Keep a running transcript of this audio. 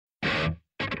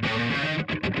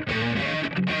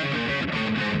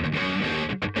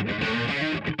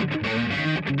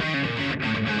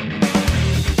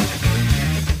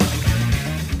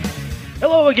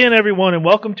Hello again, everyone, and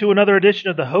welcome to another edition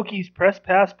of the Hokies Press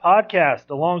Pass podcast.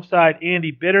 Alongside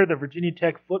Andy Bitter, the Virginia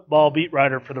Tech football beat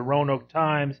writer for the Roanoke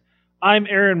Times, I'm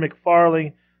Aaron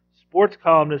McFarling, sports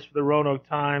columnist for the Roanoke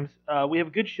Times. We have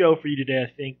a good show for you today,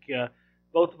 I think.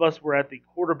 Both of us were at the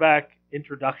quarterback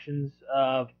introductions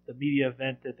of the media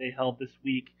event that they held this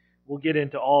week. We'll get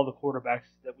into all the quarterbacks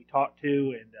that we talked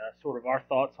to and sort of our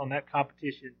thoughts on that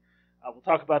competition. We'll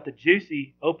talk about the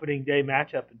juicy opening day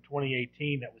matchup in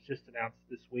 2018 that was just announced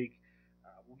this week.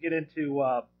 We'll get into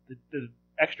the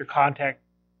extra contract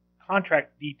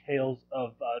details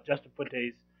of Justin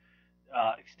Fuente's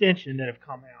extension that have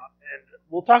come out. And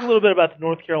we'll talk a little bit about the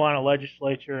North Carolina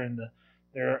legislature and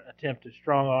their attempt to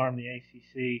strong-arm the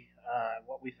ACC,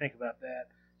 what we think about that.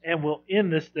 And we'll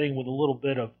end this thing with a little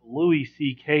bit of Louis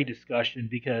C.K. discussion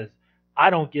because I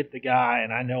don't get the guy,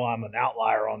 and I know I'm an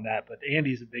outlier on that, but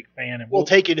Andy's a big fan. And we'll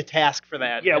take you to task for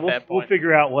that. Yeah, we'll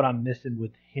figure out what I'm missing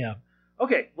with him.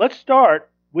 Okay, let's start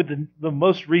with the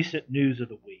most recent news of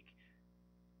the week.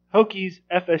 Hokies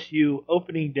FSU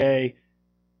opening day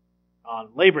on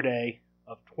Labor Day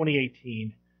of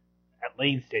 2018 at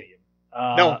Lane Stadium.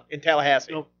 No, in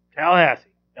Tallahassee. No, Tallahassee.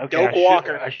 Okay, Doak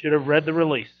Walker. I should have read the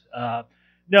release.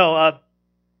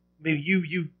 Maybe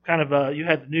you kind of you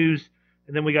had the news.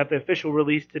 And then we got the official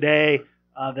release today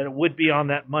that it would be on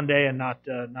that Monday and not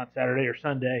Saturday or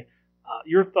Sunday.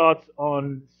 Your thoughts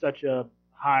on such a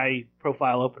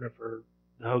high-profile opener for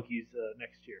the Hokies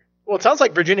next year? Well, it sounds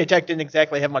like Virginia Tech didn't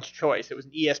exactly have much choice. It was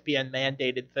an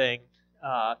ESPN-mandated thing.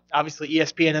 Obviously,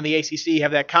 ESPN and the ACC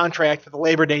have that contract for the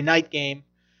Labor Day night game,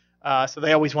 so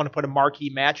they always want to put a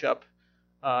marquee matchup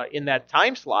in that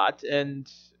time slot. And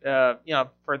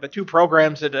for the two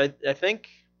programs that I think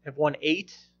have won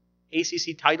 8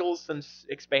 ACC titles since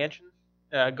expansion,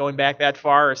 going back that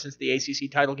far, or since the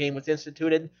ACC title game was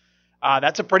instituted.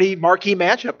 That's a pretty marquee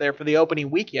matchup there for the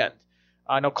opening weekend.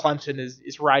 I know Clemson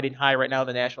is riding high right now in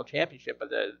the national championship, but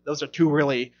those are two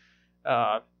really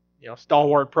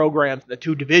stalwart programs in the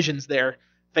two divisions there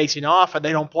facing off, and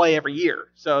they don't play every year.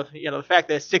 So the fact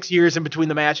that it's 6 years in between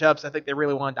the matchups, I think they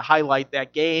really wanted to highlight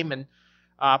that game and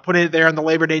put it there in the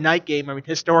Labor Day night game. I mean,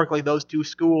 historically, those two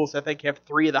schools I think have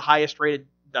three of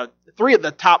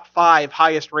the top 5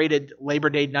 highest-rated Labor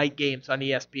Day night games on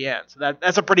ESPN. So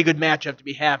that's a pretty good matchup to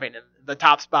be having. And the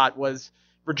top spot was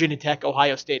Virginia Tech,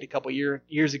 Ohio State a couple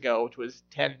years ago, which was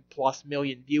 10-plus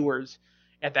million viewers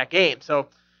at that game. So,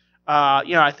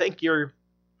 I think you're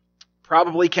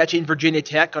probably catching Virginia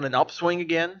Tech on an upswing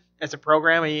again as a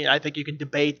program. I think you can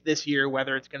debate this year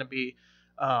whether it's going to be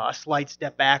a slight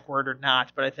step backward or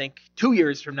not, but I think 2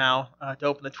 years from now, to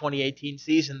open the 2018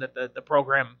 season, that the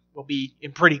program will be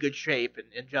in pretty good shape,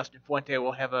 and Justin Fuente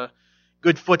will have a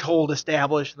good foothold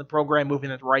established, and the program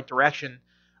moving in the right direction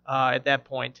at that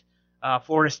point.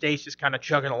 Florida State's just kind of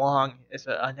chugging along as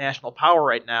a national power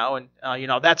right now, and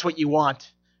that's what you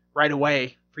want right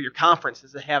away for your conference,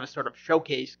 is to have a sort of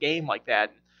showcase game like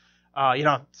that.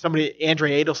 Andre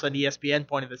Adelson, ESPN,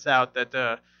 pointed this out,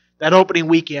 that opening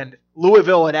weekend,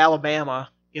 Louisville at Alabama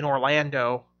in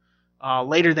Orlando,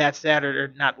 later that Saturday, or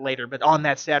not later, but on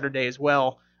that Saturday as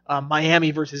well,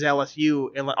 Miami versus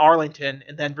LSU in Arlington,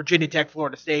 and then Virginia Tech,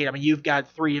 Florida State. I mean, you've got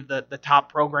 3 of the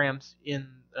top programs in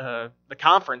the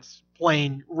conference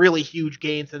playing really huge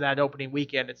games in that opening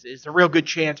weekend. It's a real good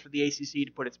chance for the ACC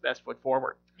to put its best foot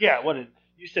forward. Yeah,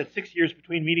 you said 6 years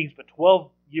between meetings, but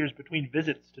 12 years between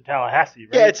visits to Tallahassee,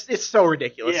 right? Yeah, it's so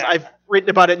ridiculous. Yeah. I've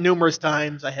written about it numerous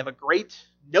times. I have a great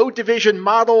no-division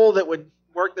model that would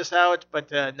work this out,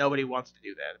 but nobody wants to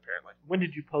do that, apparently. When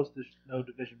did you post this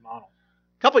no-division model?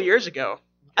 A couple of years ago.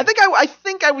 I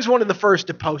think I was one of the first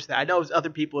to post that. I know other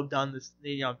people have done this,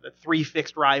 the 3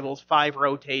 fixed rivals, 5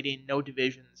 rotating, no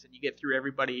divisions, and you get through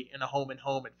everybody in a home and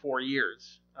home in 4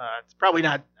 years. It's probably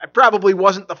not. I probably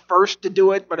wasn't the first to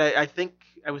do it, but I think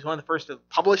I was one of the first to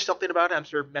publish something about it. I'm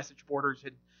sure message boarders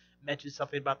had mentioned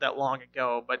something about that long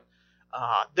ago, but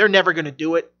they're never going to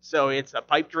do it, so it's a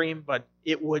pipe dream, but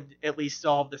it would at least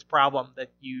solve this problem that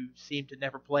you seem to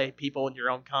never play people in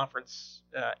your own conference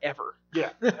ever.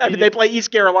 Yeah. I mean, they play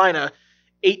East Carolina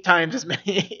 8 times as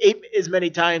many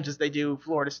times as they do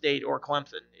Florida State or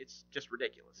Clemson. It's just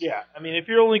ridiculous. Yeah, I mean, if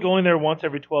you're only going there once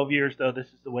every 12 years, though, this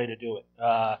is the way to do it.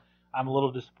 I'm a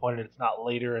little disappointed it's not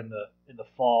later in the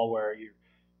fall where you're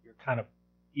kind of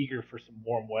eager for some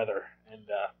warm weather, and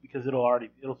because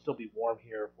it'll still be warm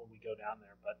here when we go down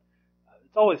there. But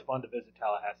it's always fun to visit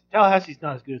Tallahassee. Tallahassee's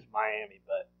not as good as Miami,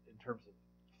 but in terms of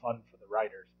fun for the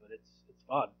writers, but it's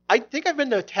fun. I think I've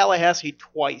been to Tallahassee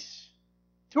twice,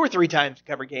 2 or 3 times to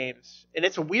cover games, and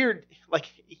it's a weird, like,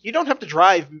 you don't have to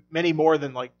drive many more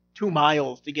than like 2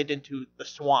 miles to get into the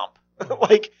swamp.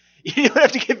 Like, you don't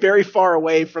have to get very far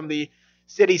away from the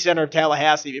city center of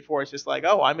Tallahassee before it's just like,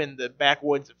 oh, I'm in the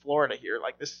backwoods of Florida here.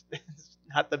 Like, this is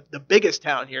not the biggest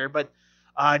town here, but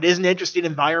it is an interesting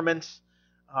environment.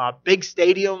 Big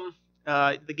stadium.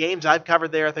 The games I've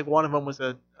covered there, I think one of them was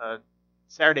a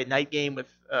Saturday night game with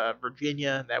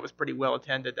Virginia. That was pretty well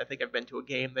attended. I think I've been to a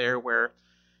game there where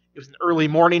it was an early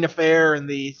morning affair, and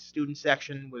the student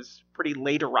section was pretty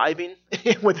late arriving.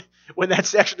 When that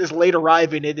section is late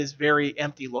arriving, it is very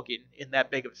empty looking in that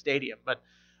big of a stadium. But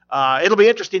it'll be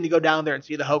interesting to go down there and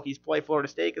see the Hokies play Florida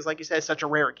State because, like you said, it's such a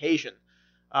rare occasion.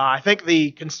 I think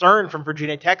the concern from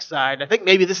Virginia Tech's side, I think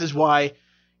maybe this is why,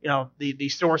 the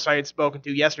source I had spoken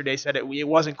to yesterday said it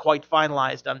wasn't quite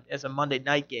finalized as a Monday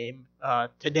night game.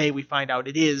 Today we find out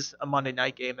it is a Monday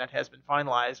night game that has been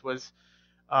finalized. Was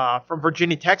from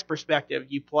Virginia Tech's perspective,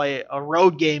 you play a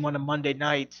road game on a Monday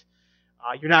night,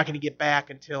 you're not going to get back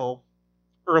until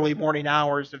early morning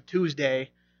hours of Tuesday.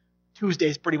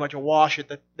 Tuesday's pretty much a wash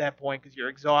at that point because you're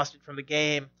exhausted from the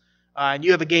game, and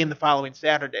you have a game the following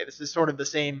Saturday. This is sort of the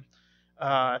same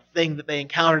thing that they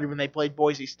encountered when they played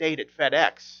Boise State at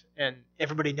FedEx, and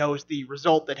everybody knows the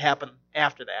result that happened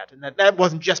after that. And that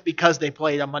wasn't just because they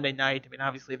played on Monday night. I mean,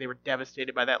 obviously they were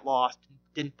devastated by that loss,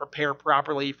 didn't prepare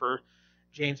properly for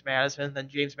James Madison, then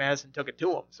James Madison took it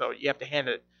to him. So you have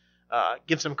to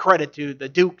give some credit to the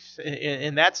Dukes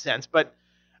in that sense. But,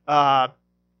 I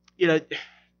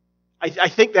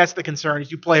think that's the concern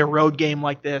is you play a road game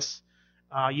like this,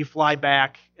 you fly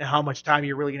back, and how much time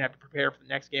you're really going to have to prepare for the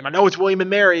next game. I know it's William &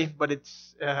 Mary, but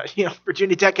it's,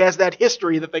 Virginia Tech has that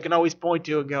history that they can always point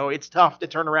to and go, it's tough to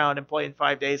turn around and play in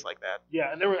 5 days like that.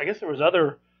 Yeah, and I guess there was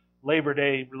other Labor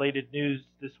Day related news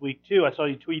this week too. I saw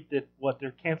you tweet that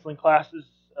they're canceling classes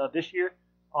this year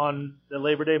on the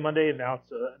Labor Day Monday, and now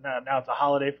it's a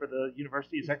holiday for the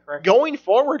university. Is that correct? Going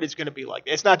forward, it's going to be like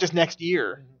that. It's not just next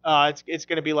year. It's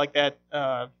going to be like that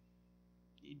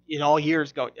in all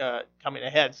years coming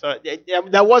ahead. So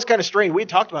that was kind of strange. We had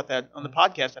talked about that on the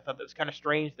podcast. I thought that was kind of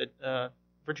strange that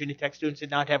Virginia Tech students did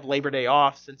not have Labor Day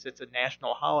off since it's a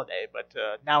national holiday. But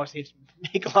now it seems to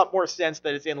make a lot more sense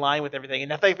that it's in line with everything.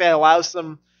 And I think that allows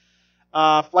some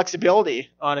flexibility,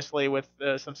 honestly, with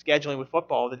some scheduling with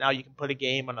football, that now you can put a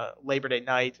game on a Labor Day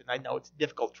night. And I know it's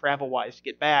difficult travel-wise to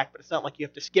get back, but it's not like you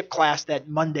have to skip class that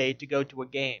Monday to go to a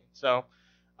game. So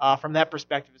from that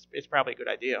perspective, it's probably a good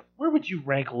idea. Where would you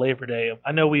rank Labor Day?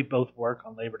 I know we both work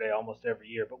on Labor Day almost every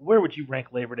year, but where would you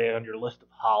rank Labor Day on your list of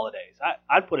holidays?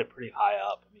 I'd put it pretty high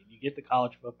up. I mean, you get the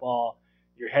college football,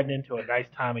 you're heading into a nice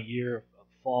time of year of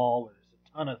fall where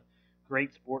there's a ton of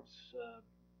great sports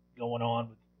going on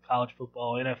with college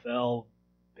football, NFL,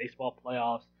 baseball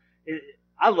playoffs.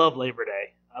 I love Labor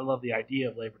Day. I love the idea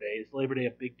of Labor Day. Is Labor Day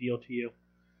a big deal to you?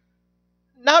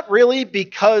 Not really,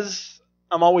 because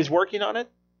I'm always working on it.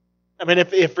 I mean,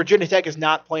 if Virginia Tech is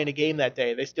not playing a game that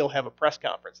day, they still have a press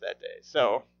conference that day.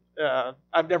 So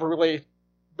I've never really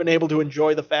been able to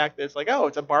enjoy the fact that it's like, oh,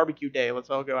 it's a barbecue day. Let's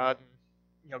all go out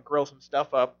and grill some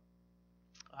stuff up.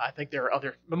 I think there are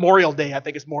other Memorial Day. I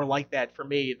think is more like that for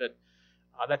me.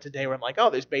 That's a day where I'm like, oh,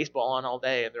 there's baseball on all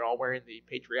day, and they're all wearing the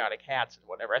patriotic hats and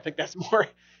whatever. I think that's more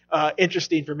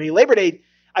interesting for me. Labor Day,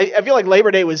 I feel like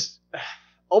Labor Day was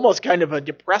almost kind of a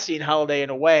depressing holiday in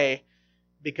a way,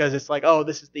 because it's like, oh,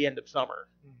 this is the end of summer.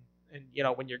 And,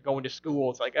 when you're going to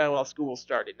school, it's like, oh, well, school's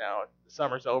started now. The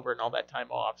summer's over and all that time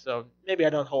off. So maybe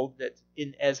I don't hold it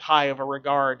in as high of a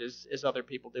regard as other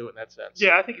people do in that sense.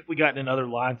 Yeah, I think if we got in other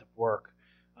lines of work,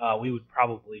 we would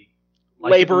probably...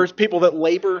 Laborers, people that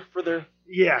labor for their...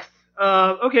 Yes.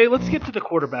 Okay, let's get to the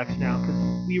quarterbacks now,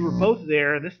 because we were both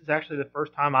there, and this is actually the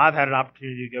first time I've had an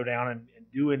opportunity to go down and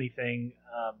do anything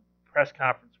press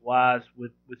conference-wise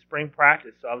with spring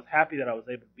practice, so I was happy that I was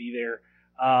able to be there.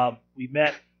 We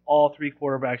met all three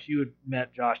quarterbacks. You had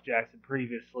met Josh Jackson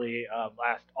previously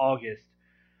last August.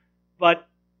 But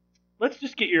let's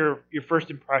just get your first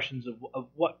impressions of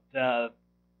what that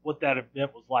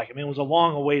event was like. I mean, it was a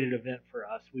long-awaited event for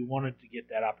us. We wanted to get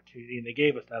that opportunity, and they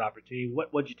gave us that opportunity.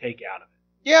 What'd you take out of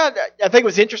it? Yeah, I think it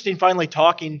was interesting finally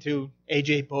talking to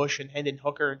A.J. Bush and Hendon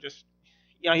Hooker. Just,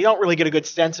 you don't really get a good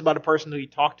sense about a person until you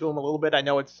talk to them a little bit. I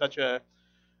know it's such a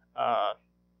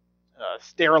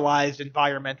sterilized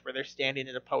environment where they're standing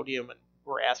at a podium and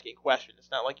we're asking questions.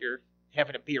 It's not like you're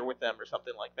having a beer with them or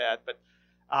something like that. But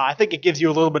I think it gives you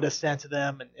a little bit of sense of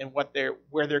them and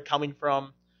where they're coming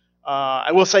from.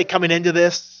 I will say coming into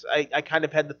this, I kind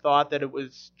of had the thought that it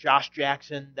was Josh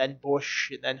Jackson, then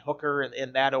Bush, and then Hooker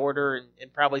in that order,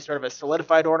 and probably sort of a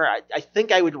solidified order. I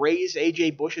think I would raise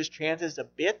A.J. Bush's chances a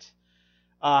bit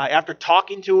after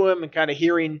talking to him and kind of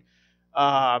hearing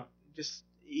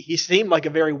he seemed like a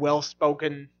very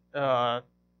well-spoken kind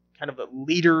of a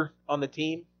leader on the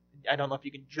team. I don't know if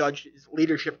you can judge his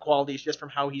leadership qualities just from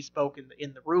how he spoke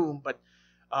in the room, but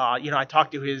I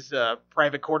talked to his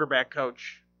private quarterback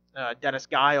coach, Dennis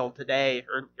Guile, today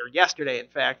or yesterday, in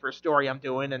fact, for a story I'm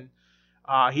doing, and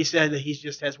he said that he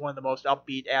just has one of the most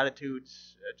upbeat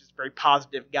attitudes, just a very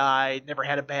positive guy, never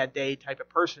had a bad day type of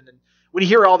person. And when you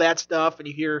hear all that stuff and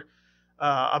you hear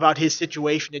about his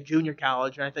situation at junior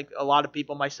college, and I think a lot of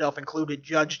people, myself included,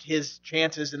 judged his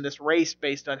chances in this race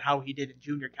based on how he did in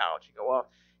junior college. You go, well,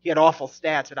 he had awful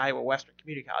stats at Iowa Western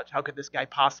Community College. How could this guy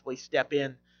possibly step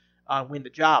in, win the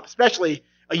job, especially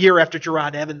a year after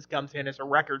Jerod Evans comes in as a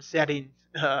record-setting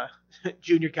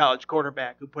junior college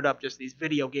quarterback who put up just these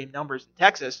video game numbers in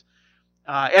Texas.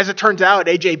 As it turns out,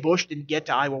 A.J. Bush didn't get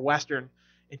to Iowa Western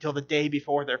until the day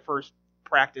before their first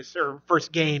practice or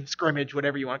first game, scrimmage,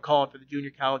 whatever you want to call it, for the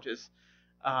junior colleges.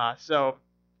 So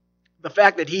the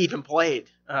fact that he even played,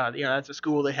 that's a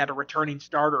school that had a returning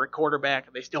starter at quarterback,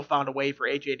 and they still found a way for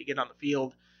A.J. to get on the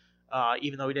field,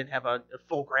 even though he didn't have a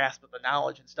full grasp of the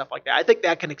knowledge and stuff like that. I think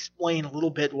that can explain a little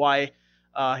bit why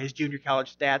his junior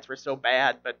college stats were so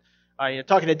bad. But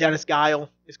talking to Dennis Guile,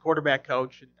 his quarterback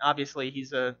coach, and obviously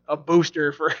he's a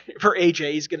booster for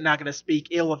A.J. He's not going to speak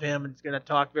ill of him, and he's going to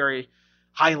talk very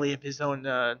highly of his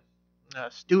own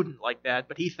student like that.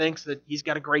 But he thinks that he's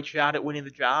got a great shot at winning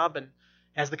the job and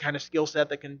has the kind of skill set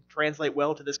that can translate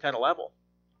well to this kind of level.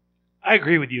 I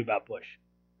agree with you about Bush.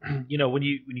 When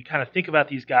you kind of think about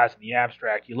these guys in the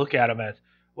abstract, you look at them as,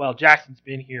 well, Jackson's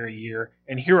been here a year,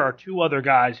 and here are two other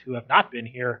guys who have not been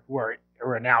here who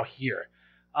are now here,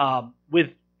 with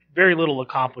very little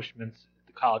accomplishments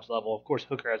at the college level. Of course,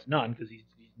 Hooker has none because he's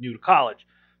new to college.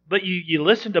 But you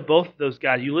listen to both of those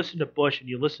guys. You listen to Bush and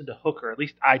you listen to Hooker. At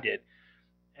least I did.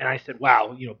 And I said,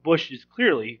 wow, Bush is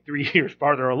clearly 3 years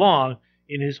farther along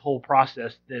in his whole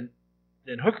process than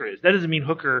Hooker is. That doesn't mean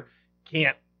Hooker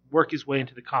can't work his way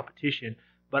into the competition.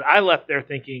 But I left there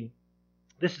thinking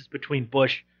this is between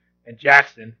Bush and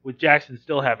Jackson, with Jackson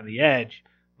still having the edge.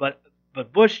 But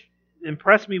Bush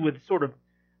impressed me with sort of,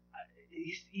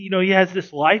 he has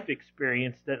this life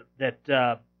experience that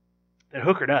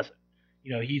Hooker doesn't.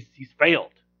 He's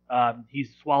failed.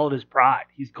 He's swallowed his pride.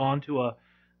 He's gone to a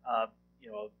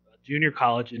junior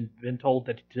college and been told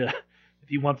that if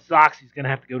he wants socks, he's going to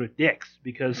have to go to Dick's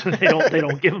because they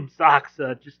don't give him socks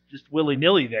just willy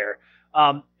nilly there.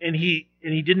 And he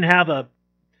didn't have a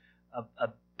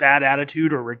bad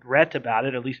attitude or regret about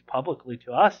it, at least publicly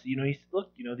to us. He said,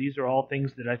 look, these are all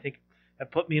things that I think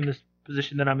have put me in this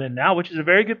position that I'm in now, which is a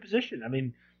very good position. I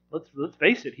mean, let's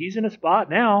face it, he's in a spot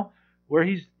now where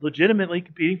he's legitimately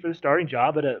competing for the starting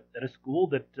job at a school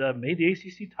that made the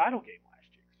ACC title game last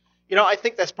year. I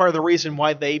think that's part of the reason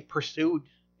why they pursued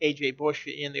A.J. Bush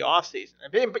in the offseason.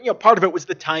 But, part of it was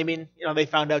the timing. They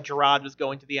found out Jerod was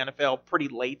going to the NFL pretty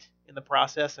late in the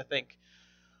process. I think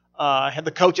had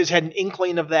the coaches had an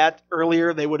inkling of that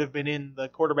earlier, they would have been in the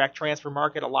quarterback transfer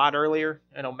market a lot earlier.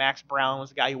 I know Max Brown was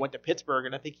the guy who went to Pittsburgh,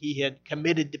 and I think he had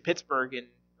committed to Pittsburgh in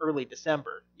early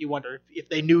December. You wonder if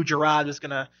they knew Jerod was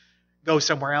going to go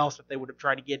somewhere else, if they would have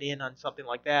tried to get in on something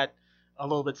like that a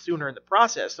little bit sooner in the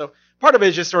process. So part of it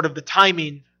is just sort of the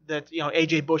timing that,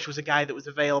 A.J. Bush was a guy that was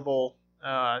available.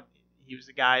 He was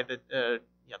a guy that,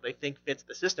 they think fits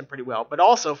the system pretty well. But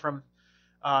also from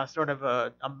sort of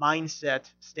a mindset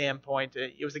standpoint,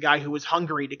 it was a guy who was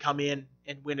hungry to come in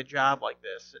and win a job like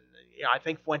this. And I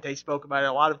think Fuente spoke about it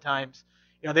a lot of times.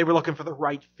 They were looking for the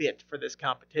right fit for this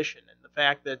competition. And the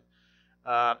fact that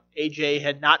A.J.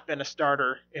 had not been a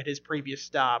starter at his previous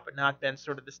stop and not been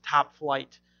sort of this top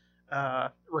flight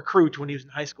recruit when he was in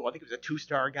high school. I think he was a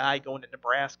 2-star guy going to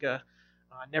Nebraska.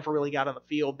 Never really got on the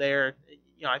field there.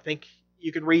 I think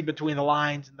you can read between the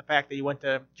lines, and the fact that he went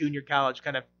to junior college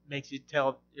kind of makes you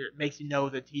know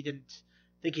that he didn't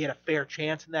think he had a fair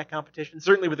chance in that competition.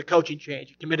 Certainly with the coaching change,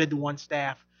 he committed to one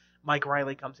staff. Mike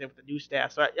Riley comes in with a new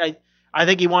staff. So I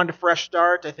think he wanted a fresh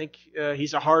start. I think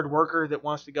he's a hard worker that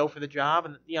wants to go for the job,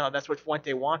 and that's what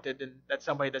Fuente wanted, and that's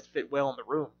somebody that's fit well in the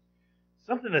room.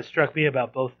 Something that struck me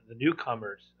about both of the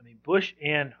newcomers, Bush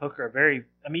and Hooker are very.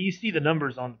 You see the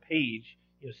numbers on the page,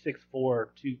 6'4",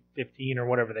 215 or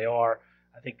whatever they are.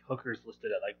 I think Hooker's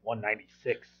listed at like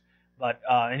 196, but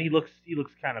and he looks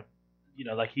kind of,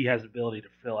 like he has the ability to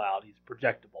fill out. He's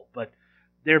projectable, but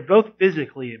they're both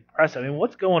physically impressive. I mean,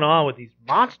 what's going on with these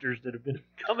monsters that have been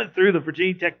coming through the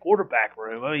Virginia Tech quarterback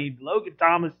room? I mean, Logan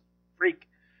Thomas, freak.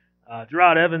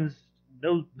 Gerard Evans,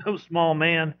 no small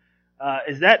man.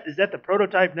 Is that the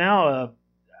prototype now? I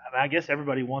mean, I guess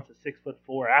everybody wants a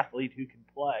 6'4" athlete who can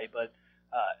play, but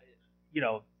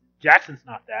Jackson's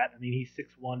not that. I mean, he's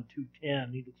 6'1",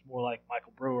 210. He looks more like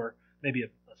Michael Brewer, maybe a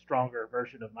stronger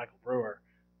version of Michael Brewer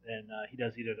than he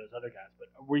does either of those other guys.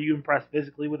 But were you impressed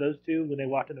physically with those two when they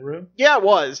walked in the room? Yeah, it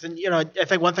was. And I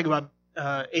think one thing about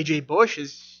AJ Bush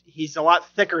is he's a lot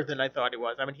thicker than I thought he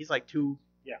was. I mean, he's like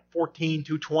 214,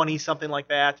 220, something like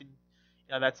that.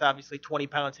 And that's obviously 20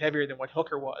 pounds heavier than what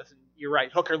Hooker was. And you're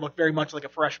right, Hooker looked very much like a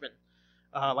freshman,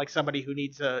 like somebody who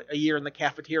needs a year in the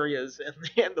cafeterias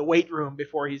and the weight room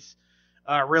before he's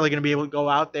really going to be able to go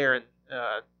out there and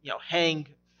hang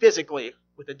physically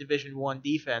with a Division I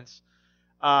defense.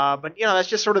 But that's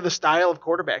just sort of the style of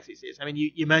quarterbacks these days. I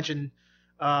mean, you mentioned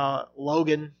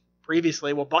Logan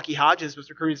previously. Well, Bucky Hodges was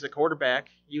recruited as a quarterback.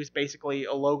 He was basically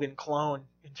a Logan clone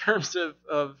in terms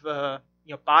of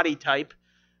body type.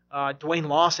 Dwayne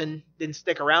Lawson didn't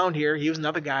stick around here. He was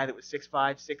another guy that was 6'5",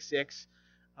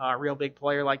 6'6", real big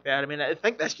player like that. I mean, I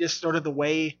think that's just sort of the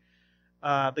way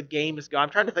the game has gone. I'm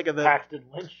trying to think of the Paxton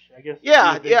Lynch, I guess.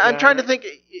 Yeah. I'm trying to think.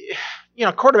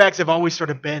 Quarterbacks have always sort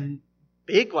of been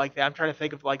big like that. I'm trying to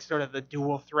think of like sort of the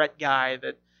dual threat guy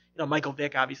that Michael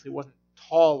Vick obviously wasn't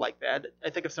tall like that. I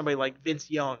think of somebody like Vince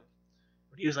Young.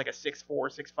 He was like a 6'4",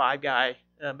 6'5" guy,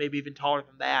 maybe even taller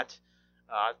than that.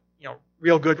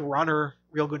 Real good runner,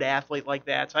 real good athlete like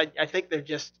that. So I think they're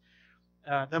just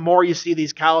the more you see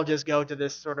these colleges go to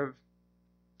this sort of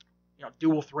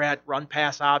dual threat, run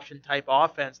pass option type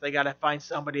offense, they got to find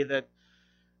somebody that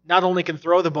not only can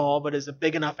throw the ball, but is a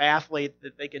big enough athlete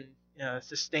that they can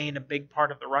sustain a big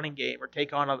part of the running game or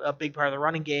take on a big part of the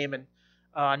running game and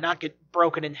not get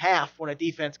broken in half when a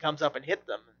defense comes up and hit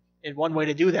them. And one way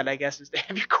to do that, I guess, is to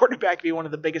have your quarterback be one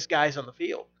of the biggest guys on the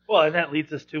field. Well, and that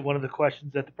leads us to one of the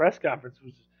questions at the press conference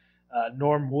was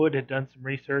Norm Wood had done some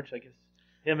research, I guess,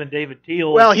 him and David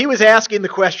Teel. Well, he was asking the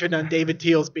question on David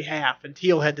Teel's behalf, and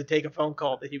Teel had to take a phone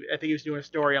call. I think he was doing a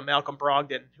story on Malcolm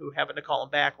Brogdon, who happened to call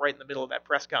him back right in the middle of that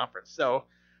press conference. So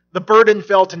the burden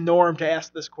fell to Norm to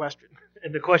ask this question.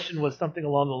 And the question was something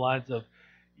along the lines of,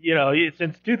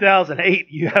 since 2008,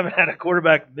 you haven't had a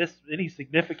quarterback miss any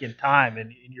significant time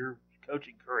in your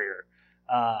coaching career.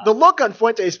 The look on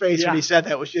Fuente's face when he said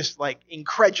that was just like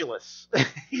incredulous.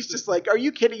 He's just like, "Are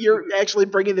you kidding? You're actually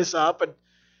bringing this up?" And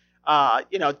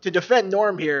to defend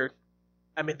Norm here,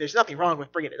 I mean, there's nothing wrong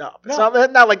with bringing it up. It's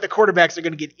not like the quarterbacks are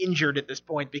going to get injured at this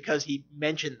point because he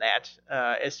mentioned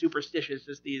that. As superstitious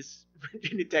as these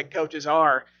Virginia Tech coaches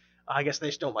are, I guess they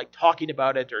just don't like talking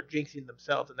about it or jinxing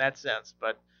themselves in that sense.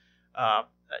 But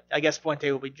I guess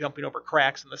Fuente will be jumping over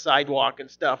cracks in the sidewalk and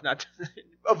stuff, not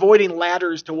avoiding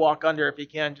ladders to walk under if he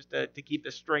can, just to keep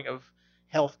the string of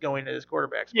health going at his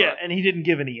quarterback spot. Yeah, and he didn't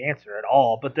give any answer at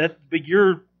all. But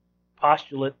your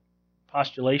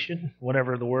postulation,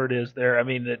 whatever the word is there, I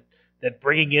mean that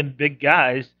bringing in big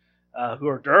guys who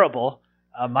are durable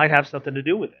might have something to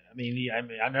do with it. I mean,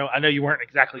 I know you weren't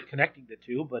exactly connecting the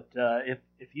two, but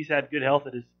if he's had good health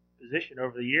at his position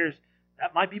over the years,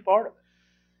 that might be part of it.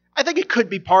 I think it could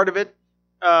be part of it.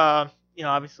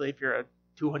 Obviously, if you're a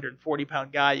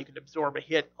 240-pound guy, you can absorb a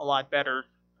hit a lot better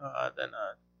than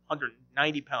a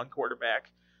 190-pound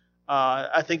quarterback.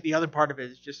 I think the other part of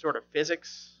it is just sort of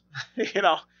physics.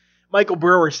 Michael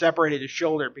Brewer separated his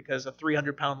shoulder because a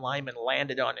 300-pound lineman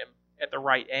landed on him at the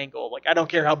right angle. Like, I don't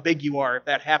care how big you are. If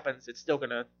that happens, it's still going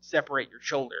to separate your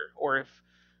shoulder. Or if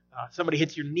somebody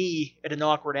hits your knee at an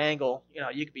awkward angle,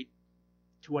 you could be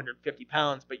 250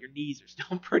 pounds, but your knees are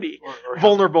still pretty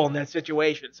vulnerable in that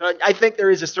situation. So I think there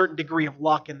is a certain degree of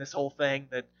luck in this whole thing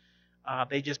that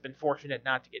they've just been fortunate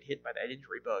not to get hit by that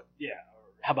injury bug. Yeah. Or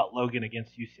how about Logan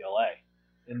against UCLA?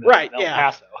 In El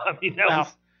Paso. I mean, that was,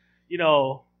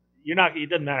 you're not. It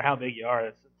doesn't matter how big you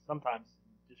are. Sometimes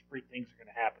just freak things are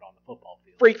going to happen on the football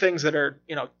field. Freak things that are,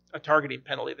 a targeting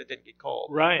penalty that didn't get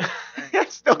called. Right. I'm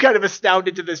still kind of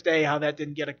astounded to this day how that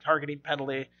didn't get a targeting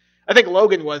penalty. I think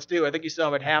Logan was too. I think you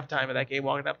saw him at halftime of that game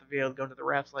walking up the field, going to the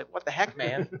refs like, what the heck,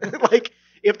 man? Like,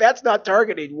 if that's not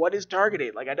targeting, what is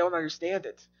targeting? Like, I don't understand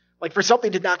it. Like, for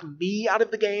something to knock me out of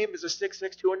the game as a 6'6",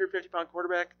 250-pound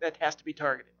quarterback, that has to be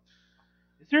targeting.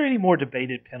 Is there any more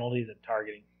debated penalty than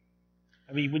targeting?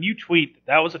 I mean, when you tweet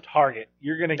that was a target,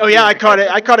 you're going to... Oh, yeah, I caught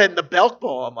it in the Belk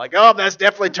Bowl. I'm like, oh, that's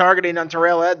definitely targeting on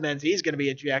Terrell Edmonds. He's going to be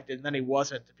ejected. And then he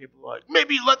wasn't. And people were like,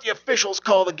 maybe let the officials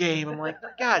call the game. I'm like,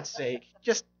 for God's sake,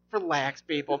 just relax,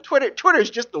 people. Twitter's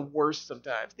just the worst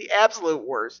sometimes, the absolute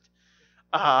worst.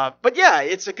 But yeah,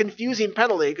 it's a confusing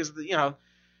penalty because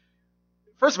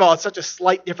first of all, it's such a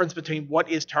slight difference between what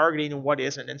is targeting and what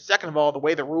isn't. And second of all, the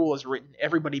way the rule is written,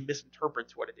 everybody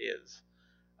misinterprets what it is.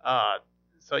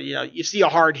 So, you see a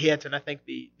hard hit, and I think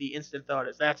the instant thought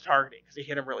is that's targeting because he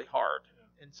hit him really hard.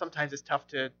 And sometimes it's tough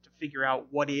to figure out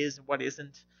what is and what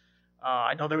isn't.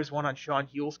 I know there was one on Sean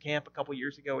Huelskamp a couple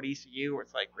years ago at ECU where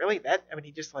it's like, really?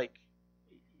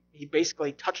 He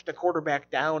basically touched the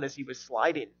quarterback down as he was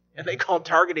sliding, and they called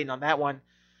targeting on that one.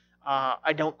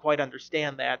 I don't quite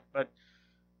understand that, but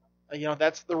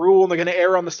that's the rule, and they're going to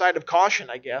err on the side of caution,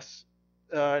 I guess.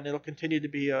 And it'll continue to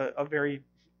be a very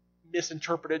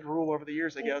misinterpreted rule over the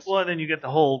years, I guess. Well, and then you get the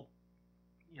whole,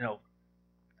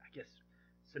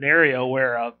 scenario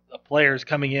where a player's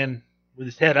coming in with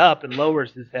his head up and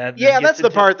lowers his head. Yeah, that's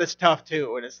the part that's tough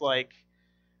too. And it's like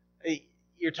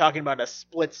you're talking about a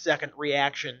split-second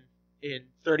reaction in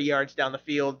 30 yards down the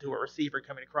field to a receiver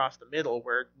coming across the middle,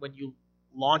 where when you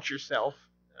launch yourself,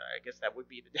 I guess that would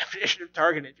be the definition of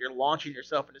targeting if you're launching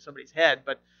yourself into somebody's head.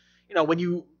 But when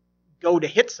you go to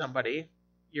hit somebody,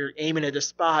 you're aiming at a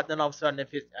spot. Then all of a sudden,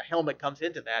 if a helmet comes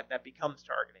into that becomes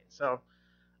targeting. So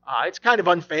it's kind of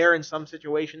unfair in some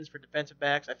situations for defensive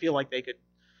backs. I feel like they could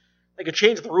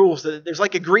change the rules. There's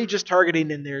like egregious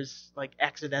targeting and there's like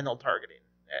accidental targeting.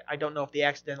 I don't know if the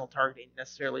accidental targeting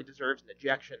necessarily deserves an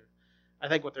ejection. I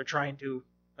think what they're trying to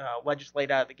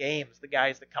legislate out of the game is the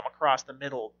guys that come across the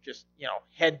middle, just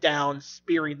head down,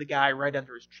 spearing the guy right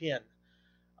under his chin.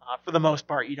 For the most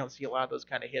part, you don't see a lot of those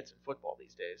kind of hits in football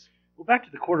these days. Well, back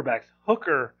to the quarterbacks.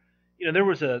 Hooker, there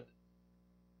was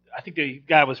I think the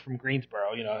guy was from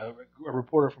Greensboro. A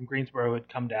reporter from Greensboro had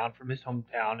come down from his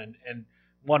hometown and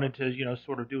wanted to,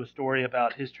 sort of do a story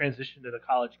about his transition to the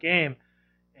college game.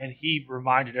 And he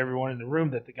reminded everyone in the room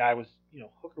that the guy was,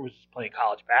 Hooker was just playing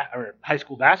or high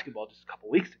school basketball just a couple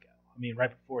weeks ago. I mean,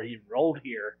 right before he enrolled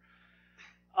here.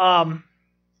 I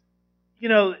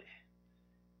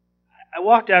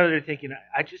walked out of there thinking,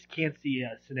 I just can't see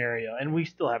a scenario, and we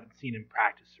still haven't seen him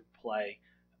practice or play,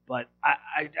 but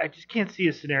I just can't see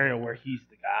a scenario where he's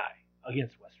the guy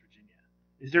against West Virginia.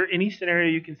 Is there any scenario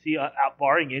you can see,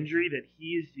 barring injury, that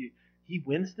he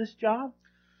wins this job?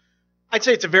 I'd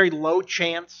say it's a very low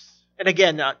chance. And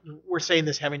again, we're saying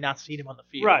this having not seen him on the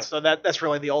field. Right. So that's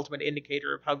really the ultimate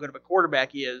indicator of how good of a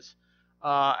quarterback he is.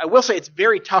 I will say it's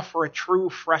very tough for a true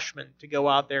freshman to go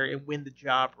out there and win the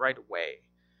job right away.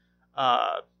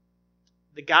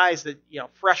 The guys that,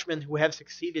 freshmen who have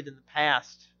succeeded in the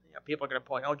past, people are going to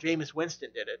point, Jameis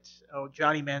Winston did it.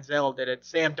 Johnny Manziel did it.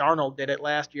 Sam Darnold did it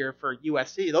last year for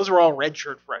USC. Those were all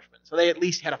redshirt freshmen. So they at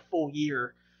least had a full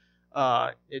year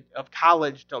of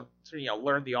college to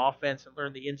learn the offense and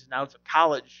learn the ins and outs of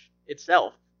college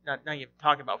itself. Not even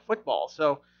talking about football.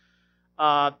 So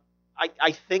I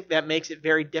think that makes it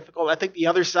very difficult. I think the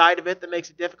other side of it that makes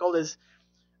it difficult is,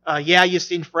 you've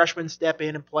seen freshmen step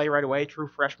in and play right away, true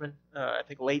freshmen. I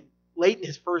think late in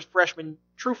his first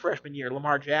true freshman year,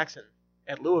 Lamar Jackson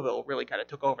at Louisville really kind of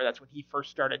took over. That's when he first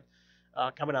started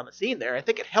coming on the scene there. I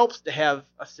think it helps to have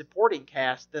a supporting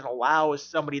cast that allows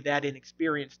somebody that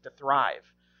inexperienced to thrive.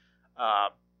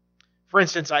 For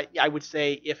instance, I would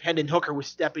say if Hendon Hooker was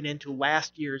stepping into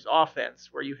last year's offense,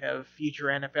 where you have future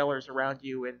NFLers around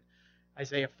you and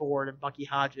Isaiah Ford and Bucky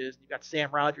Hodges, and you've got Sam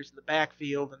Rodgers in the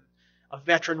backfield and a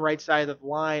veteran right side of the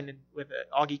line and with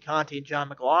Augie Conte and John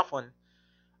McLaughlin,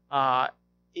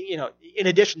 in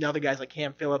addition to other guys like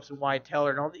Cam Phillips and Wyatt Teller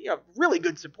and all the really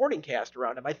good supporting cast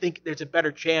around him, I think there's a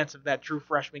better chance of that true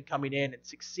freshman coming in and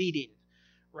succeeding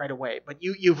right away. But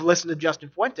you've listened to Justin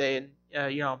Fuente, and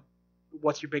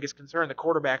what's your biggest concern? The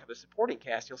quarterback or the supporting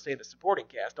cast? He'll say the supporting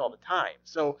cast all the time.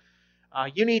 So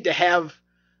you need to have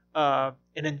an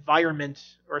environment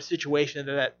or a situation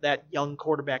that young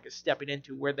quarterback is stepping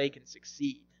into where they can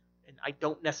succeed. And I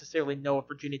don't necessarily know if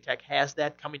Virginia Tech has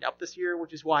that coming up this year,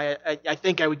 which is why I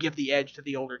think I would give the edge to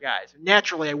the older guys.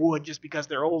 Naturally, I would, just because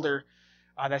they're older.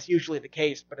 That's usually the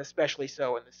case, but especially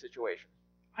so in this situation.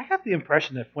 I got the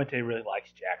impression that Fuente really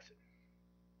likes Jackson.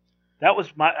 That was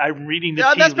I'm reading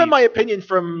the that's been my opinion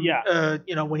from,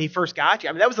 when he first got you.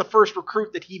 I mean, that was the first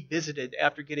recruit that he visited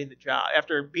after getting the job.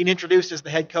 After being introduced as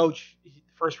the head coach, the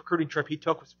first recruiting trip he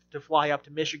took was to fly up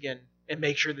to Michigan and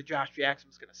make sure that Josh Jackson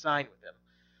was going to sign with him.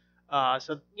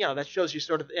 So that shows you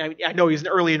sort of, I know he's an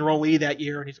early enrollee that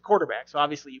year and he's a quarterback, so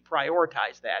obviously you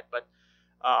prioritize that. But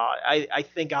I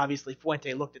think obviously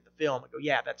Fuente looked at the film and go,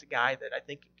 yeah, that's a guy that I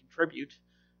think can contribute.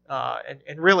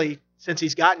 And really, since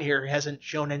he's gotten here, hasn't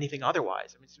shown anything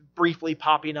otherwise. I mean, it's briefly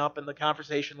popping up in the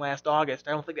conversation last August.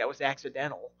 I don't think that was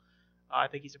accidental. I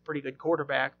think he's a pretty good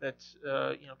quarterback that's,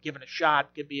 given a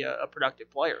shot, could be a productive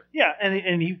player. Yeah,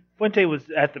 and Fuente was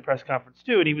at the press conference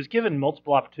too, and he was given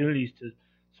multiple opportunities to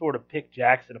sort of pick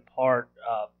Jackson apart.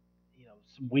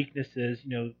 Some weaknesses.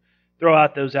 Throw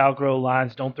out those outgrow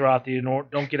lines. Don't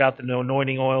don't get out the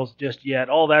anointing oils just yet.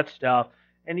 All that stuff.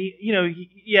 And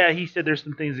he said there's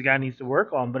some things the guy needs to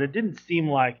work on, but it didn't seem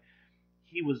like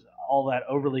he was all that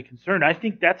overly concerned. I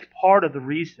think that's part of the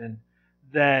reason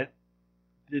that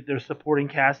their supporting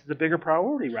cast is a bigger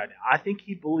priority right now. I think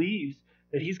he believes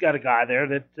that he's got a guy there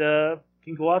that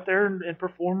can go out there and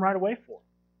perform right away for him.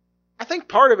 I think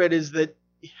part of it is that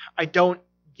I don't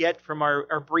get from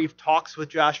our brief talks with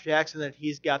Josh Jackson that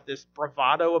he's got this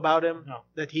bravado about him,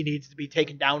 that he needs to be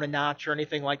taken down a notch or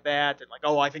anything like that, and like,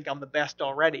 I think I'm the best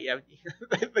already.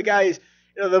 The guy's,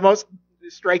 the most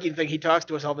striking thing he talks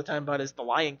to us all the time about is The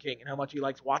Lion King and how much he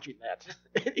likes watching that.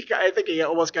 I think he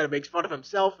almost kind of makes fun of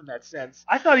himself in that sense.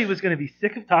 I thought he was going to be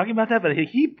sick of talking about that, but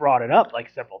he brought it up like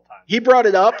several times. He brought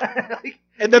it up,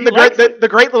 and then the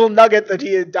great little nugget that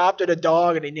he adopted a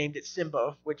dog and he named it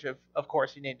Simba, which of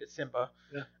course he named it Simba.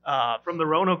 Yeah. From the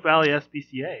Roanoke Valley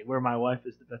SPCA, where my wife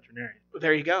is the veterinarian.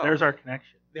 There you go. There's our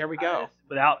connection. There we go.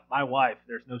 Without my wife,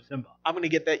 there's no Simba. I'm going to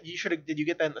get that. Did you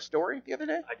get that in the story the other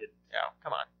day? I didn't. Yeah,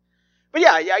 come on. But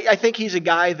yeah, I think he's a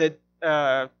guy that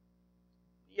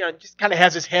just kind of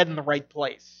has his head in the right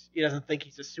place. He doesn't think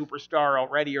he's a superstar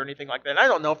already or anything like that. And I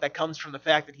don't know if that comes from the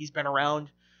fact that he's been around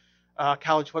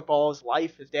college football his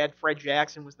life. His dad, Fred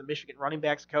Jackson, was the Michigan running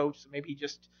backs coach, so maybe he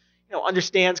just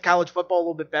understands college football a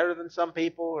little bit better than some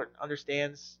people, or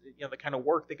understands the kind of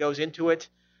work that goes into it.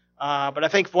 But I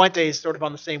think Fuente is sort of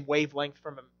on the same wavelength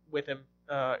with him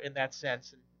in that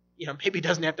sense, and maybe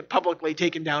doesn't have to publicly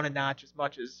take him down a notch as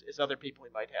much as other people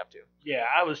he might have to. Yeah,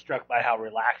 I was struck by how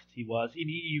relaxed he was.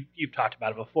 You've talked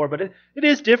about it before, but it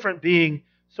is different being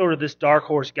sort of this dark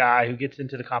horse guy who gets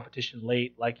into the competition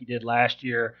late like he did last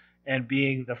year, and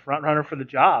being the front runner for the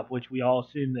job, which we all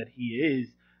assume that he is.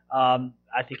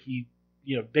 I think he,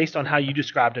 based on how you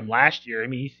described him last year,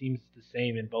 he seems the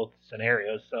same in both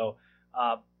scenarios. So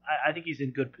I think he's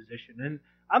in good position. And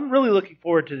I'm really looking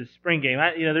forward to the spring game.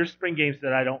 There's spring games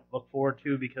that I don't look forward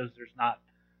to because there's not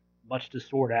much to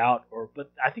sort out.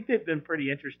 But I think they've been pretty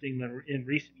interesting in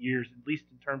recent years, at least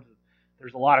in terms of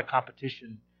there's a lot of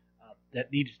competition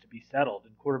that needs to be settled,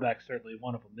 and quarterback's certainly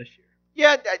one of them this year.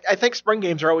 Yeah, I think spring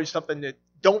games are always something that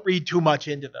don't read too much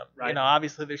into them. Right.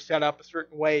 Obviously they're set up a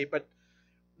certain way, but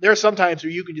there are some times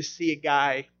where you can just see a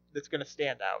guy that's going to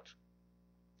stand out,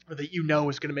 or that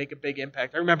is going to make a big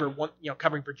impact. I remember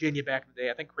covering Virginia back in the day.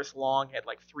 I think Chris Long had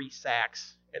like 3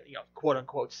 sacks, quote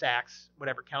unquote sacks,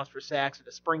 whatever counts for sacks at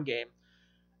a spring game,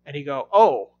 and you go,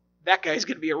 oh, that guy's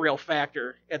going to be a real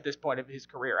factor at this point of his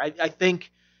career. I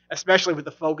think, especially with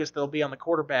the focus that'll be on the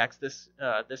quarterbacks this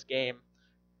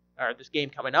game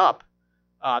coming up,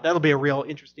 that'll be a real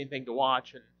interesting thing to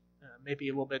watch, and maybe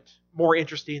a little bit more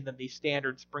interesting than the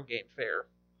standard spring game fare.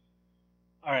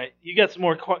 All right, you got some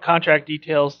more contract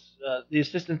details. The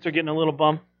assistants are getting a little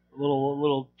bump, a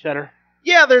little cheddar.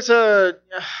 Yeah, there's a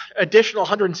additional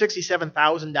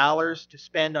 $167,000 to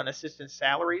spend on assistant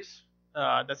salaries.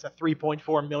 That's a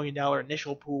 $3.4 million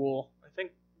initial pool. I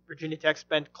think Virginia Tech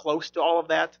spent close to all of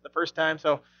that the first time,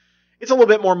 so it's a little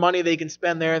bit more money they can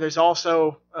spend there. There's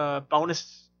also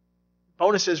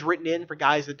bonuses written in for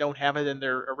guys that don't have it in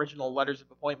their original letters of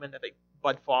appointment. I think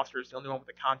Bud Foster is the only one with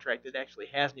a contract that actually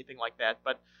has anything like that.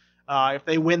 But if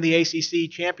they win the ACC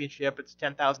championship, it's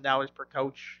 $10,000 per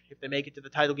coach. If they make it to the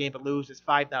title game but lose, it's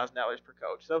 $5,000 per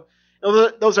coach. So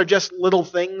those are just little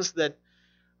things that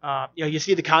you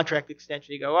see the contract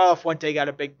extension. You go, oh, Fuente got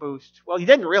a big boost. Well, he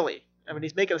didn't really.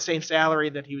 He's making the same salary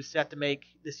that he was set to make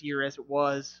this year as it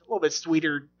was. A little bit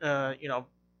sweeter,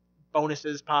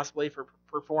 bonuses possibly for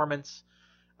performance,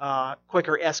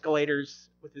 quicker escalators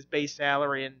with his base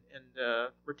salary and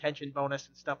retention bonus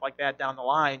and stuff like that down the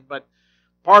line. But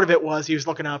part of it was he was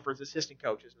looking out for his assistant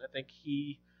coaches, and I think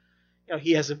he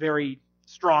has a very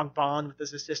strong bond with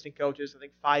his assistant coaches. I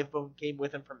think 5 of them came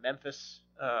with him from Memphis.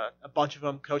 A bunch of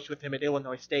them coached with him at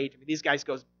Illinois State. These guys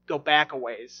go back a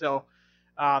ways. So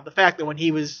the fact that when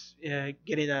he was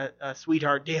getting a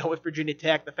sweetheart deal with Virginia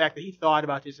Tech, the fact that he thought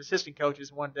about his assistant coaches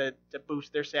and wanted to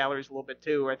boost their salaries a little bit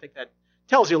too, I think that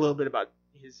tells you a little bit about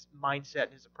his mindset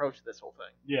and his approach to this whole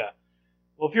thing. Yeah.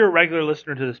 Well, if you're a regular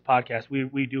listener to this podcast,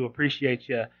 we do appreciate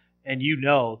you, and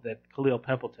that Khalil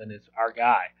Pimpleton is our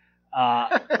guy.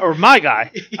 Or my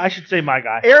guy. I should say my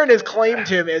guy. Aaron has claimed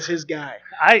him as his guy.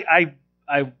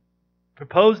 I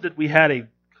proposed that we had a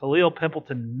Khalil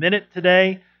Pimpleton minute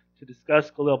today to discuss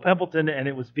Khalil Pimpleton, and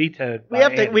it was vetoed.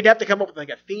 We'd have to come up with like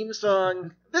a theme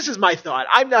song. This is my thought.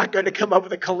 I'm not going to come up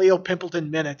with a Khalil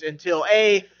Pimpleton minute until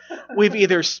A, we've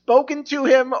either spoken to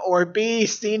him, or B,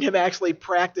 seen him actually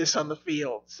practice on the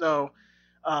field. So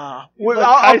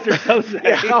Kaiser Soze.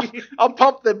 Yeah, I'll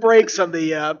pump the brakes on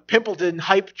the Pimpleton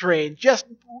hype train just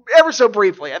ever so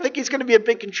briefly. I think he's going to be a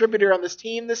big contributor on this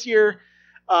team this year,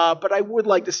 but I would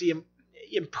like to see him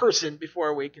in person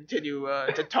before we continue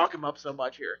to talk him up so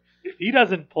much here. If he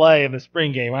doesn't play in the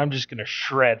spring game, I'm just going to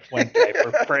shred Fuente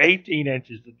for 18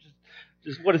 inches.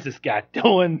 Just what is this guy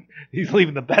doing? He's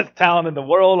leaving the best talent in the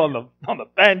world on the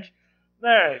bench. All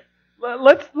right,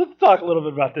 let's talk a little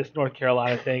bit about this North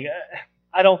Carolina thing.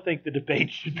 I don't think the debate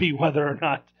should be whether or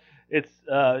not it's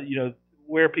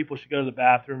where people should go to the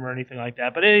bathroom or anything like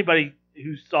that. But anybody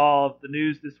who saw the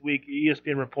news this week,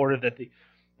 ESPN reported that the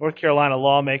North Carolina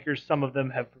lawmakers, some of them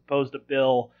have proposed a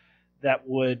bill that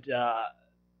would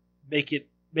make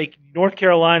North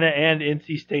Carolina and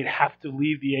NC State have to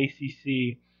leave the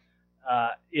ACC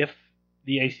if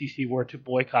the ACC were to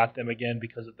boycott them again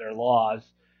because of their laws.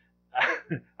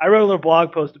 I wrote a little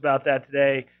blog post about that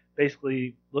today,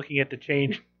 basically looking at the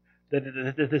change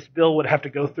that this bill would have to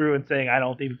go through and saying I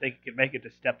don't even think it could make it to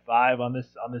step 5 on this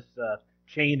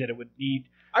chain that it would need.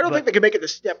 I don't think they can make it to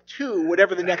step 2,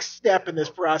 whatever the next step in this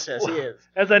process is.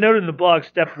 As I noted in the blog,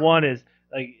 step 1 is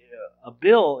like a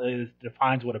bill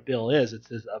defines what a bill is. It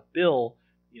says a bill,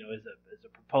 is a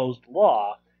proposed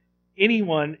law.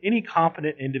 Any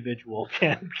competent individual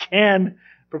can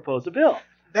propose a bill.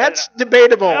 That's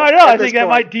debatable. I know. I think that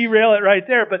might derail it right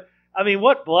there. But I mean,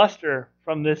 what bluster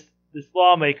from this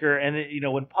lawmaker? And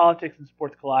when politics and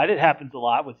sports collide, it happens a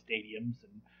lot with stadiums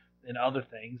and other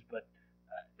things. But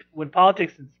when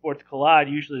politics and sports collide,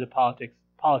 usually the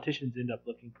politicians end up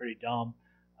looking pretty dumb.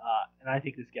 And I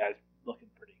think this guy's looking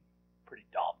pretty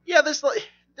dumb. Yeah, there's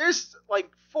like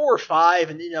 4 or 5,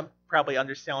 and I'm probably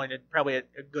underselling it. Probably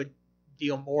a good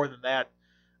deal more than that.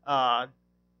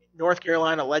 North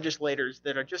Carolina legislators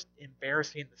that are just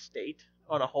embarrassing the state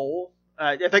on a whole.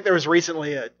 I think there was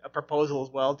recently a proposal as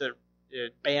well to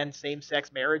ban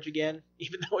same-sex marriage again,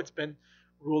 even though it's been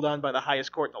ruled on by the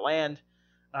highest court in the land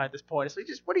at this point. It's like,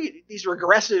 just what are these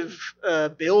regressive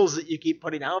bills that you keep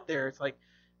putting out there? It's like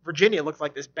Virginia looks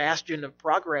like this bastion of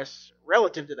progress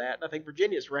relative to that, and I think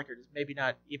Virginia's record is maybe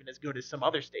not even as good as some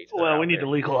other states. Well, we need to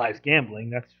legalize gambling.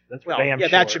 That's well, damn yeah,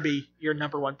 sure. That should be your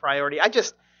number one priority.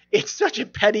 It's such a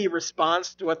petty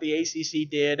response to what the ACC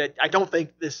did. I don't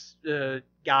think this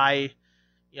guy,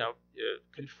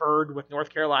 conferred with North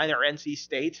Carolina or NC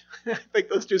State. I think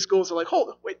those two schools are like,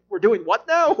 wait, we're doing what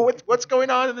now? What's going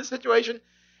on in this situation?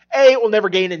 A, it will never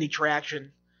gain any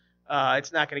traction.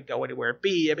 It's not going to go anywhere.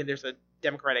 B, I mean, there's a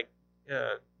Democratic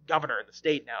governor in the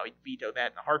state now. He'd veto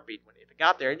that in a heartbeat if it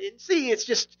got there. And C,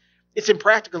 it's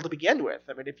impractical to begin with.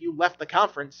 I mean, if you left the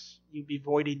conference, you'd be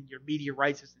voiding your media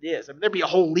rights as it is. I mean, there'd be a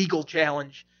whole legal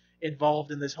challenge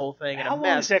involved in this whole thing. How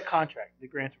long is that contract, the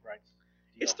grant of rights?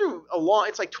 It's through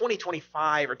it's like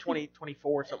 2025 or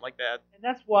 2024, something like that. And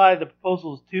that's why the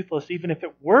proposal is toothless, even if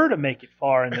it were to make it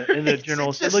far in the General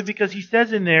Assembly, because he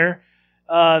says in there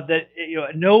that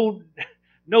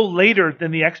no later than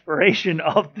the expiration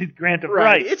of the grant of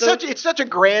rights. It's such a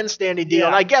grandstanding deal,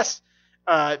 and I guess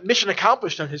mission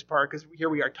accomplished on his part, because here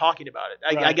we are talking about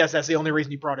it. I guess that's the only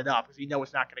reason he brought it up, because he knows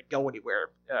it's not going to go anywhere.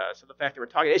 So the fact that we're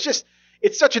talking,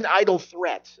 it's such an idle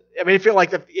threat. I mean, I feel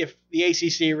like if the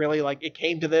ACC really it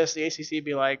came to this, the ACC would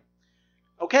be like,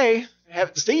 okay,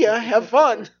 see ya, have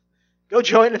fun, go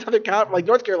join another conference. Like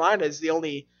North Carolina is the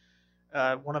only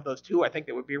one of those two I think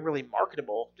that would be really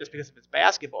marketable just because of its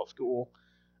basketball school.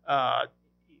 I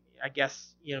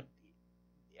guess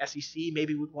SEC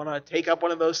maybe would want to take up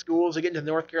one of those schools to get into the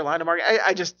North Carolina market.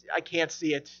 I can't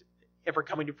see it ever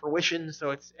coming to fruition, so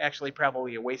it's actually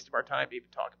probably a waste of our time to even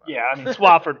talk about it. Yeah, I mean,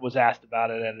 Swafford was asked about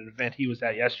it at an event he was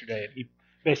at yesterday, and he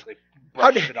basically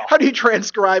brushed it off. How do you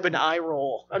transcribe an eye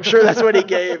roll? I'm sure that's what he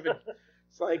gave.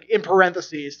 It's like, in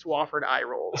parentheses, Swafford eye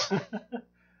rolls.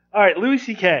 All right, Louis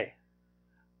C.K.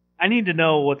 I need to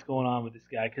know what's going on with this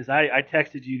guy, because I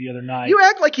texted you the other night. You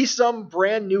act like he's some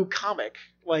brand new comic.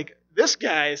 Like, this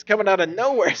guy is coming out of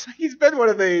nowhere. He's been one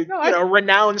of the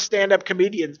renowned stand-up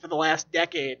comedians for the last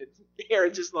decade. Here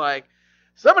it's just like,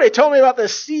 somebody told me about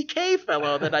this CK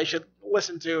fellow that I should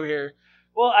listen to here.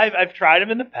 Well, I've tried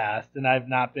him in the past, and I've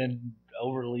not been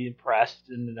overly impressed.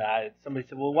 And somebody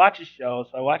said, well, watch his show.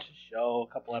 So I watched his show,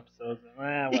 a couple episodes.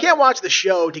 You can't watch the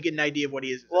show to get an idea of what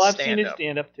he is as Well, I've stand-up. seen his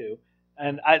stand-up, too.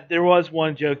 And there was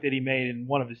one joke that he made in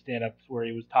one of his stand-ups where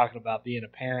he was talking about being a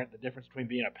parent, the difference between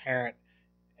being a parent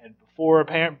and before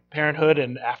parenthood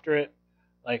and after it.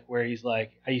 Like, where he's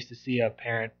like, I used to see a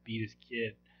parent beat his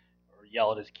kid or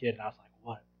yell at his kid, and I was like,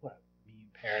 what a mean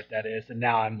parent that is. And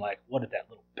now I'm like, what did that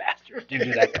little bastard do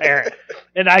to that parent?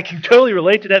 And I can totally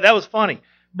relate to that. That was funny.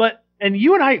 And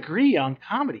you and I agree on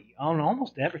comedy, on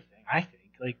almost everything, I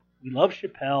think. Like, We love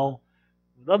Chappelle.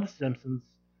 We love The Simpsons.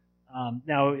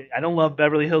 Now, I don't love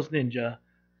Beverly Hills Ninja.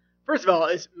 First of all,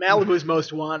 it's Malibu's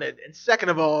Most Wanted, and second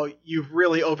of all, you've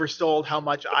really oversold how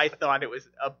much I thought it was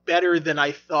a better than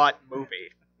I thought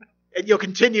movie. And you'll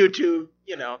continue to,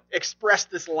 express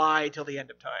this lie till the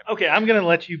end of time. Okay, I'm going to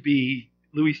let you be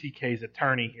Louis C.K.'s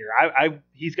attorney here.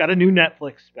 He's got a new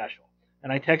Netflix special,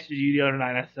 and I texted you the other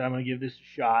night. I said, I'm going to give this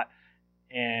a shot,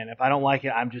 and if I don't like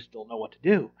it, I just don't know what to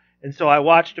do. And so I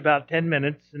watched about 10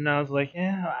 minutes, and I was like,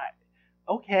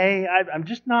 okay, I'm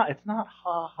just not, it's not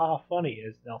ha-ha funny,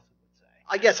 as Nelson would say.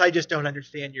 I guess I just don't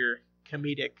understand your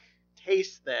comedic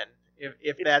taste then. If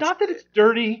It's that's not that it's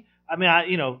dirty. I mean,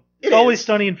 It's Always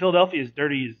Sunny in Philadelphia is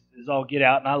dirty as all get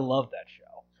out, and I love that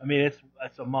show. I mean,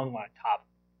 it's among my top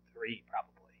 3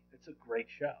 probably. It's a great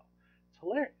show. It's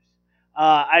hilarious.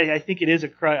 I think it is a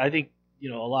crutch. I think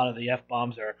a lot of the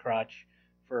F-bombs are a crutch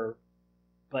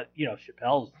but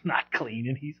Chappelle's not clean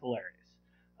and he's hilarious.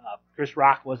 Chris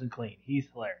Rock wasn't clean. He's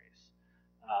hilarious.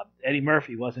 Eddie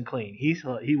Murphy wasn't clean. He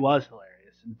was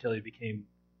hilarious until he became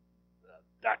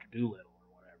Dr. Doolittle.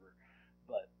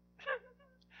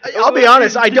 I'll be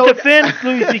honest, I don't defend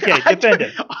Louis C.K. Defend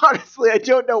him. Honestly, I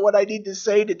don't know what I need to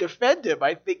say to defend him.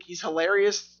 I think he's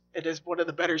hilarious and is one of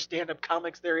the better stand-up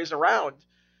comics there is around.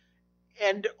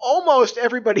 And almost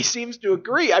everybody seems to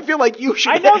agree. I feel like you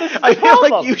should. I feel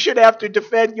like you should have to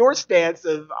defend your stance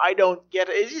of I don't get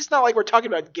it. It's just not like we're talking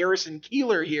about Garrison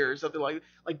Keillor here or something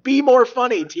like be more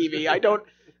funny, TV. I don't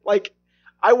like.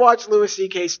 I watch Louis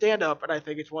C.K. stand up, and I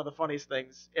think it's one of the funniest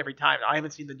things every time. I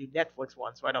haven't seen the new Netflix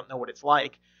one, so I don't know what it's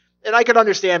like. And I could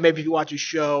understand maybe if you watch a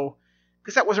show,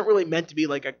 because that wasn't really meant to be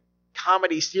like a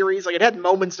comedy series. Like it had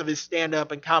moments of his stand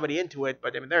up and comedy into it,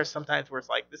 but I mean there's sometimes where it's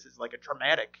like this is like a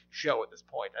dramatic show at this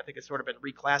point. I think it's sort of been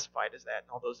reclassified as that and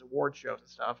all those award shows and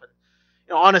stuff.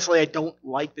 And honestly, I don't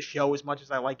like the show as much as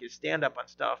I like his stand up on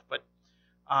stuff, but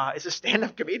as a stand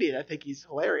up comedian, I think he's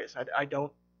hilarious. I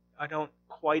don't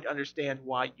quite understand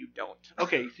why you don't.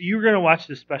 Okay, so you're going to watch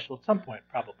this special at some point,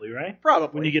 probably, right?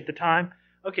 Probably. When you get the time.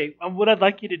 Okay, what I'd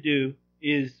like you to do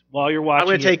is, while you're watching, I'm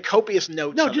going to take copious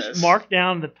notes. No, just mark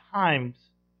down the times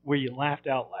where you laughed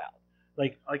out loud,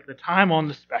 like the time on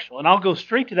the special, and I'll go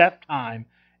straight to that time,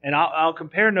 and I'll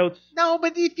compare notes. No,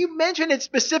 but if you mention it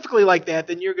specifically like that,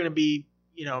 then you're going to be,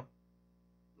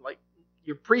 like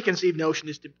your preconceived notion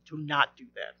is to not do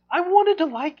that. I wanted to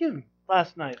like him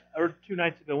last night or 2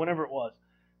 nights ago, whenever it was.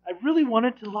 I really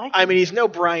wanted to like him. I mean, he's no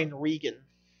Brian Regan.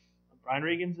 Brian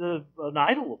Regan's an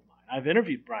idol of mine. I've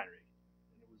interviewed Brian Regan.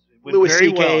 Louis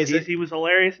C.K. He was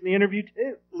hilarious in the interview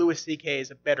too. Louis C.K.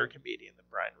 is a better comedian than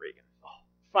Brian Regan.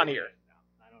 Funnier. No,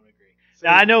 I don't agree. So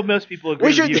now, I know most people agree.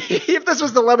 We should, if this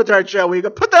was the Le Batard show, we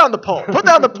could put that on the poll. Put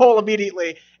that on the poll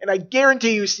immediately, and I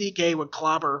guarantee you C.K. would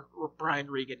clobber Brian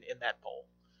Regan in that poll.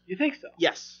 You think so?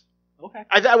 Yes. Okay.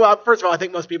 Well, first of all, I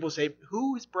think most people say,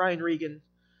 who is Brian Regan?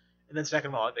 And then second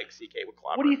of all, I think C.K. would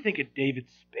clobber. What do you think of David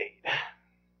Spade?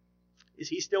 Is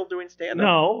he still doing stand-up?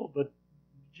 No, but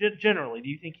generally, do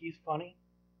you think he's funny?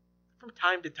 From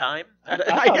time to time.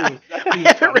 I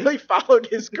haven't really followed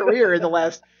his career in the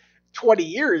last 20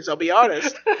 years, I'll be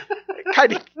honest.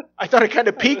 I thought it kind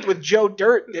of peaked with Joe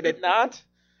Dirt, did it not?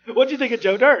 What did you think of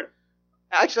Joe Dirt?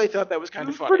 Actually, I thought that was kind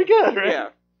of funny. Pretty good,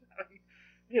 right?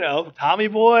 Yeah. Tommy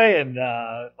Boy and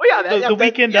the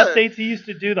weekend updates he used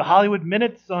to do, the Hollywood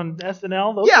Minutes on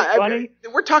SNL. Those were funny.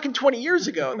 We're talking 20 years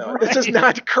ago, though. Right. This is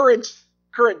not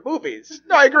current movies.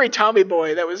 No, I agree. Tommy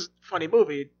Boy, that was a funny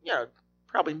movie.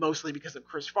 Probably mostly because of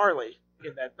Chris Farley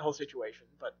in that whole situation.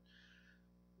 But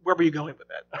where were you going with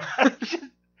that?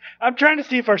 I'm trying to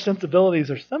see if our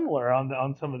sensibilities are similar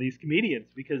on some of these comedians,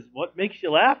 because what makes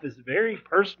you laugh is a very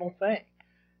personal thing.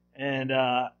 And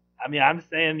I'm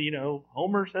saying,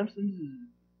 Homer Simpson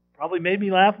probably made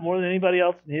me laugh more than anybody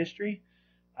else in history.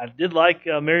 I did like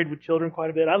Married with Children quite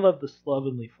a bit. I love the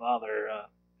slovenly father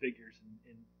figures.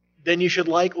 Then you should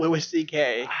like Louis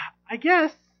C.K. I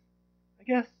guess.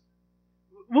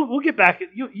 We'll get back.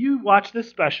 You watch this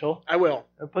special. I will.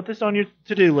 Put this on your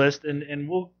to-do list, and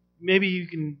maybe you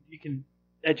can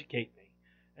educate me.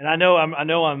 And I know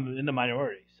I'm in the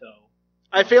minority, so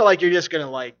I feel like you're just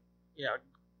gonna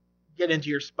get into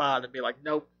your spot and be like,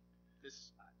 nope,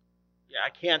 I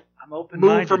can't. I'm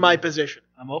open-minded. Move for my position.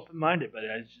 I'm open-minded, but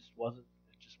it just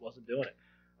wasn't doing it.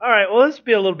 All right, well, this will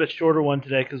be a little bit shorter one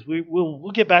today because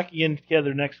we'll get back again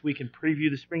together next week and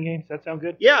preview the spring games. Does that sound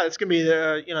good? Yeah, it's gonna be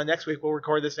next week. We'll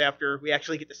record this after we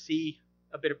actually get to see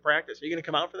a bit of practice. Are you gonna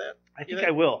come out for that? I think I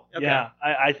will. Okay. Yeah,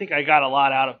 I think I got a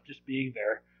lot out of just being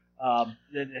there.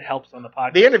 It helps on the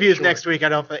podcast. The interviews next week. I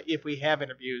don't think if we have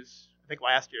interviews. I think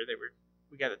last year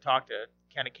we got to talk to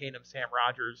Kenny Keenum, Sam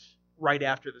Rogers right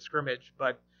after the scrimmage,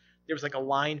 but there was like a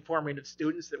line forming of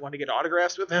students that want to get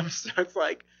autographs with him. So it's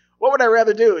like, what would I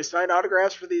rather do? Is sign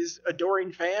autographs for these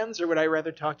adoring fans, or would I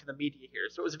rather talk to the media here?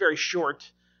 So it was a very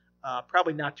short,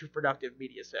 probably not too productive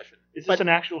media session. Is this an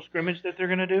actual scrimmage that they're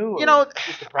going to do? You know,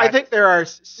 I think there are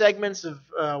segments of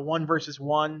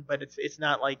 1-versus-1, but it's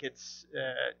not like it's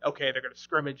okay. They're going to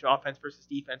scrimmage offense versus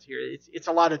defense here. It's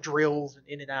a lot of drills and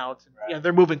in and outs, and right.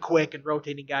 They're moving quick and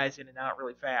rotating guys in and out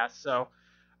really fast. So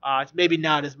it's maybe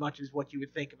not as much as what you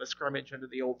would think of a scrimmage under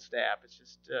the old staff. It's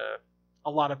just a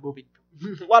lot of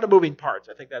moving parts.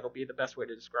 I think that'll be the best way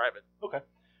to describe it. Okay.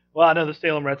 Well, I know the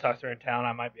Salem Red Sox are in town.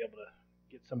 I might be able to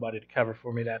get somebody to cover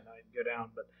for me that night and go down.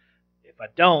 But if I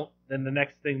don't, then the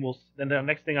next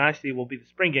thing I see will be the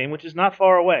spring game, which is not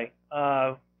far away.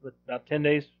 About 10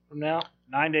 days from now,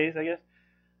 9 days, I guess.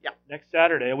 Yeah. Next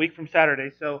Saturday, a week from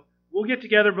Saturday. So we'll get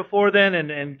together before then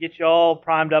and get you all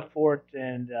primed up for it.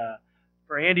 And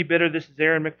for Andy Bitter, this is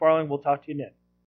Aaron McFarland. We'll talk to you next.